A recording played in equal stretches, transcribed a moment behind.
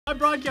My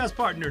broadcast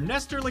partner,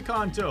 Nestor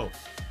Lecanto.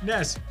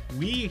 Ness,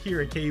 we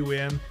here at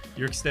KUAM,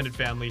 your extended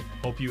family,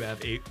 hope you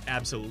have a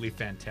absolutely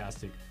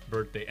fantastic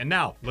birthday. And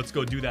now, let's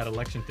go do that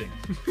election thing.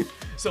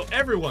 So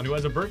everyone who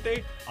has a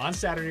birthday on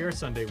Saturday or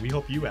Sunday, we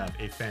hope you have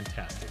a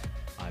fantastic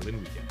Island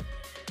weekend.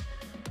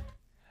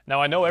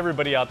 Now, I know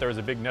everybody out there is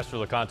a big Nestor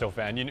Lecanto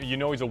fan. You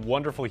know he's a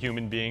wonderful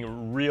human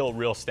being,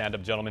 real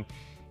stand-up gentleman.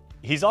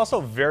 He's also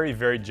very,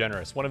 very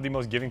generous. One of the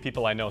most giving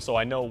people I know. So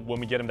I know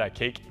when we get him that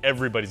cake,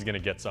 everybody's going to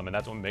get some, and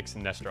that's what makes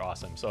Nestor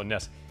awesome. So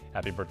Ness,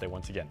 happy birthday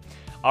once again.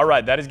 All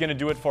right, that is going to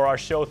do it for our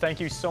show. Thank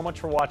you so much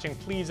for watching.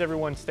 Please,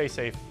 everyone, stay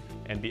safe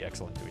and be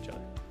excellent to each other.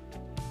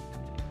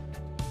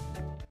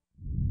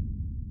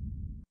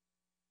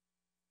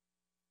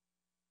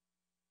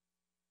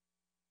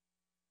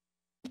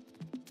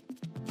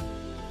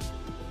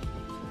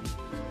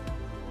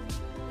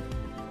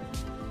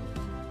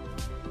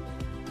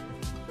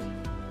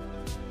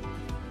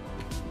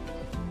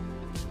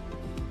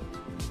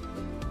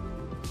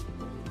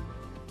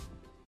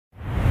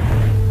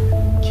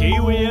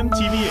 KUAM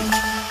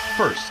TV8,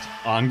 first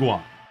on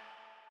Guam.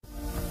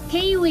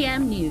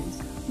 KUAM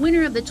News,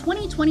 winner of the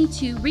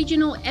 2022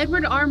 Regional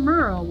Edward R.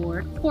 Murrow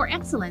Award for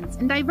Excellence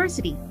in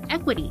Diversity,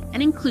 Equity,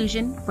 and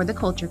Inclusion for the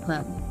Culture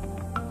Club.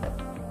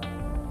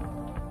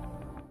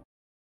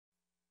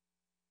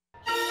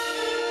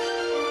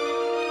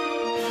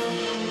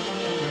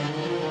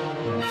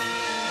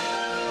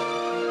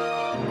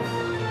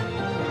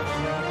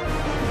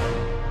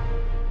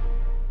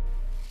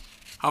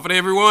 Howdy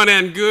everyone,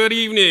 and good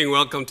evening.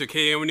 Welcome to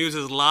KUAM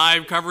News'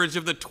 live coverage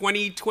of the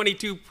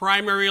 2022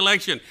 primary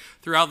election.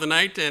 Throughout the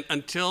night and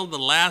until the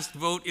last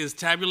vote is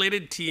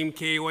tabulated, Team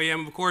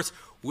KUAM, of course,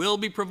 will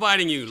be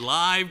providing you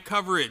live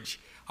coverage.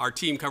 Our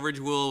team coverage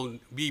will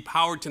be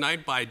powered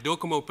tonight by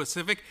Docomo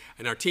Pacific,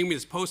 and our team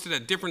is posted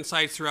at different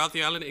sites throughout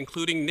the island,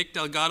 including Nick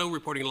Delgado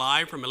reporting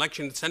live from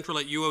Election Central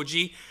at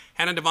UOG.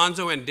 Hannah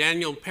Devanzo and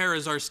Daniel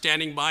Perez are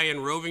standing by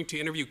and roving to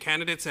interview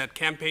candidates at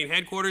campaign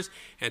headquarters,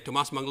 and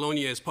Tomas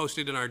Maglonia is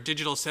posted in our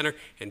digital center,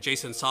 and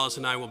Jason Salas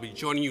and I will be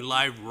joining you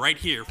live right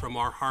here from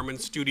our Harmon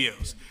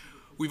studios.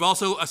 We've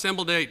also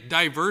assembled a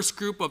diverse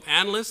group of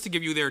analysts to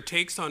give you their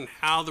takes on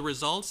how the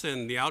results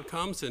and the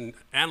outcomes and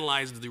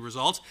analyze the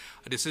results.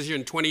 A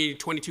Decision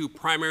 2022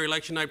 primary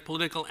election night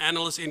political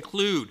analysts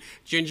include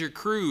Ginger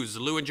Cruz,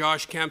 Lou and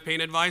Josh campaign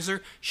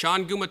advisor,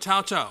 Sean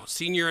Gumatauto,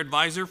 senior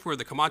advisor for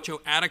the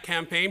Camacho Ada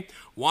campaign,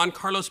 Juan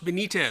Carlos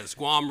Benitez,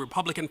 Guam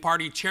Republican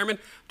Party chairman,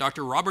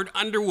 Dr. Robert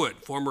Underwood,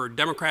 former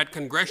Democrat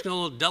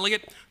congressional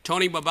delegate,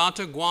 Tony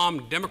Babauta,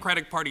 Guam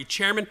Democratic Party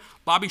chairman,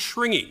 Bobby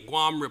Shringy,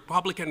 Guam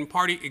Republican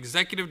Party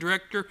executive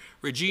director,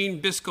 Regine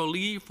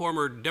Bisco-Lee,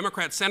 former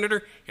Democrat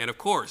senator, and of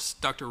course,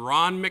 Dr.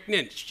 Ron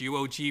McNinch,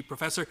 UOG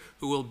professor,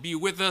 who will be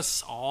with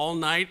us all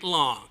night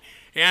long.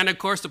 And of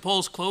course, the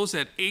polls close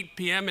at 8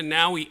 p.m. and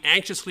now we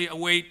anxiously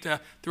await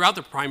throughout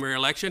the primary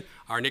election.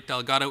 Our Nick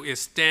Delgado is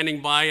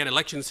standing by at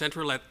Election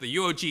Central at the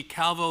UOG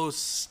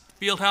Calvo's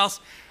Fieldhouse.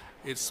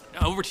 It's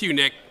over to you,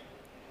 Nick.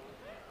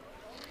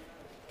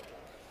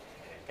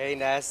 Hey,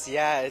 Ness.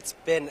 Yeah, it's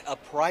been a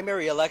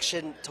primary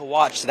election to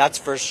watch, that's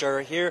for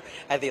sure. Here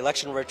at the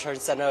Election Return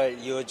Center at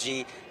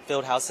UOG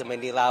Fieldhouse in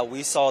Manila,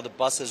 we saw the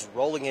buses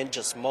rolling in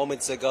just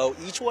moments ago,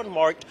 each one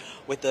marked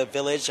with the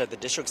village or the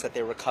districts that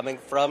they were coming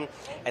from,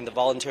 and the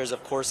volunteers,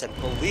 of course, and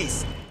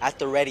police at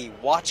the ready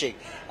watching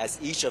as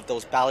each of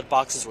those ballot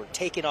boxes were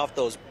taken off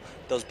those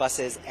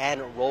buses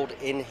and rolled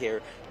in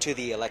here to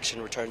the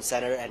Election Return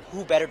Center. And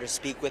who better to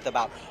speak with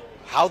about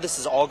how this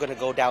is all going to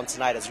go down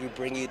tonight as we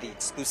bring you the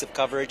exclusive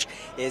coverage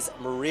is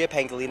Maria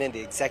Pangilinan, the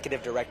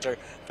Executive Director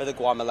for the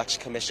Guam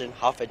Election Commission.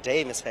 Half a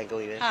day, Ms.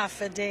 Pangilinan. Half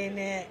a day,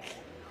 Nick.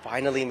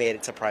 Finally made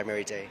it to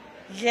primary day.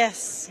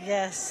 Yes.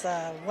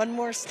 One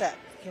more step,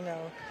 you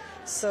know.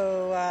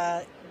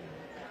 So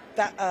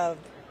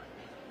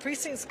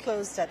precincts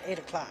closed at 8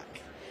 o'clock.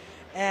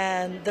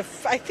 And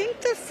I think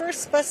the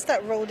first bus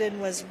that rolled in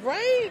was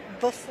right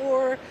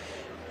before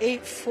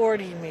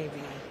 8:40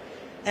 maybe.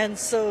 And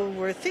so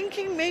we're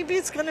thinking maybe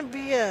it's going to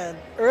be an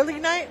early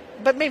night,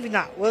 but maybe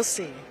not. We'll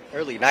see.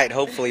 Early night,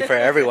 hopefully, for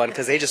everyone,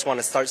 because they just want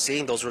to start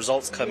seeing those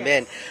results come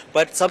in.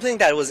 But something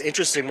that was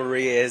interesting,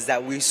 Maria, is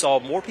that we saw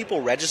more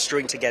people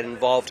registering to get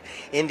involved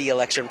in the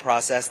election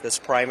process, this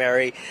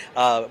primary.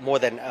 More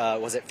than,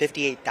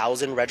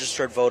 58,000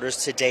 registered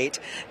voters to date.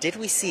 Did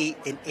we see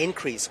an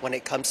increase when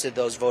it comes to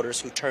those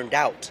voters who turned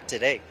out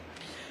today?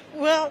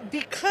 Well,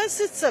 because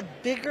it's a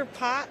bigger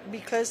pot,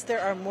 because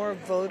there are more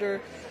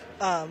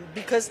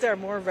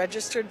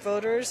registered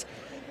voters,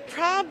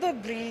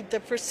 probably the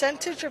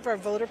percentage of our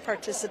voter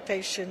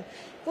participation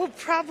will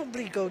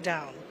probably go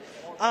down.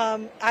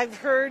 I've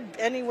heard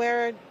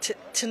anywhere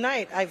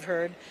tonight. I've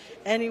heard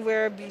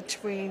anywhere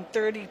between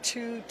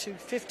 32 to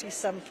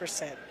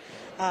 50%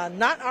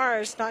 Not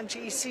ours, not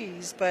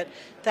GEC's, but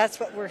that's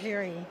what we're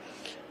hearing.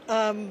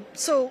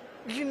 So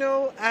you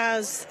know,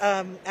 as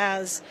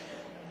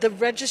the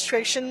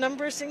registration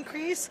numbers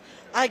increase,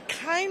 I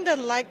kind of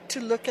like to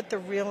look at the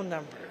real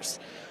numbers,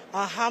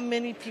 how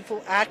many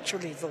people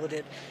actually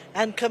voted,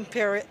 and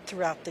compare it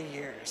throughout the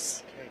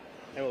years.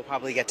 And we'll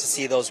probably get to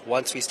see those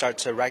once we start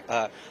to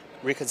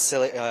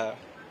reconcile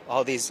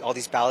all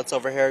these ballots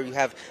over here. You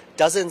have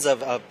dozens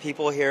of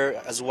people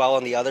here as well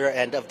on the other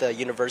end of the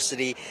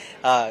university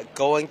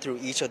going through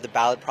each of the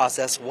ballot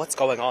process. What's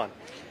going on?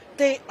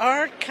 They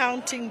are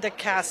counting the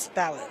cast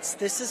ballots.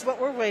 This is what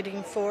we're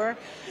waiting for.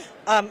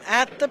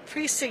 At the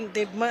precinct,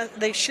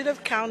 they should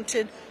have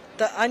counted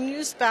the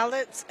unused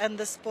ballots and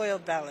the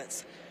spoiled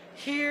ballots.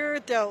 Here,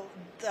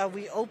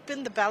 we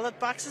open the ballot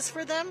boxes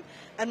for them,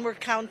 and we're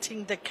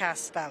counting the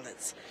cast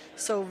ballots.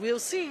 So we'll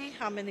see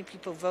how many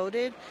people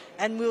voted,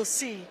 and we'll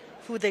see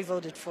who they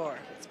voted for.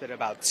 It's been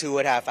about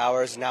 2.5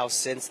 hours now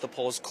since the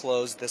polls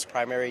closed this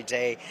primary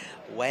day.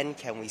 When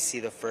can we see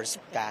the first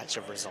batch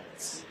of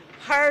results?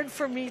 Hard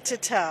for me to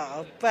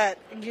tell, but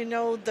you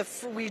know,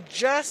 we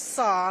just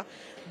saw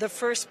the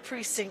first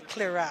precinct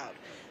clear out.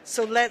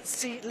 So let's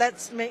see.